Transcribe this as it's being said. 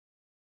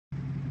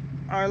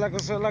All right, like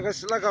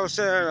I was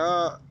saying,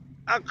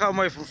 I come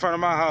away from front of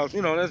my house.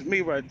 You know, that's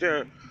me right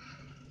there.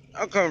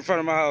 I come in front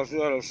of my house. You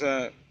know what I'm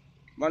saying?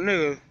 My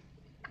nigga,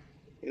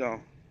 you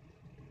know,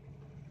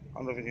 I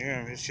don't know if you can hear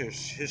him. His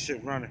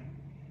shit running.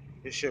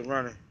 His shit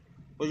running.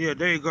 But yeah,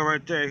 there you go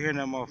right there. Hearing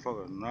that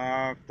motherfucker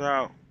knocked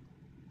out.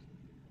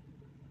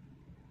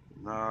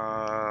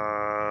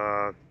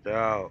 Knocked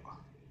out.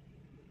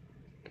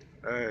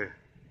 Hey,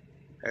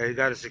 hey, he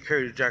got a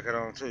security jacket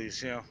on too. You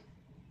see him?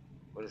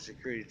 With a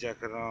security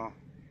jacket on.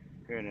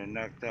 Hearing that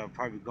knocked out.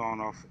 Probably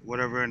going off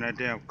whatever in that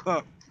damn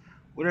cup.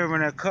 Whatever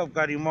in that cup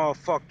got him all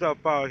fucked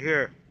up out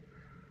here.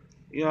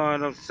 You know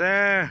what I'm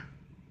saying?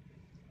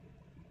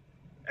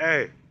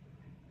 Hey,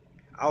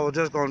 I was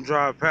just gonna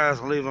drive past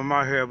and leave him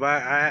out here,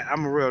 but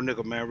I'm a real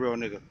nigga, man, real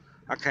nigga.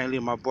 I can't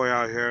leave my boy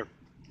out here.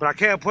 But I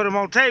can't put him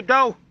on tape,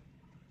 though.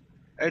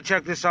 Hey,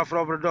 check this out for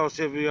over the door,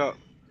 see if he up.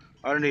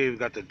 I didn't even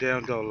got the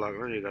damn door locked. I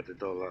didn't even got the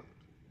door locked.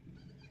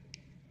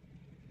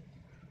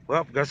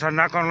 Well, guess I'm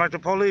not gonna like the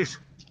police.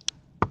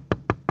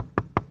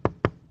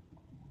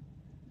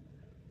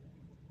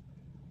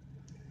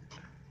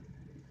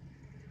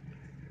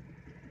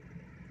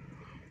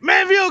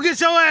 Man, if you don't get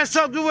your ass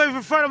up away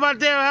from front of my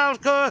damn house,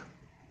 cuz.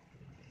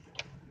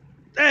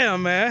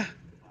 Damn, man.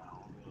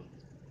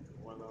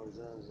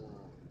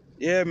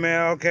 Yeah,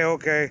 man,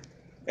 okay.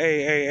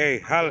 Hey,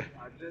 holla.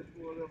 I just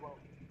pulled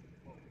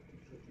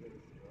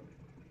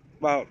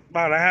up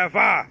About a half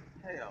hour.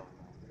 hell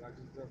no. I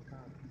just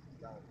kind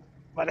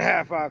About a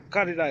half hour.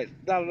 Cut it like,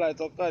 dollar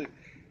lights on cut it.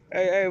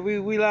 Hey, we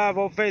live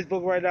on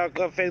Facebook right now.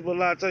 Cut Facebook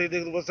Live. Tell you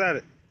niggas what's at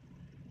it.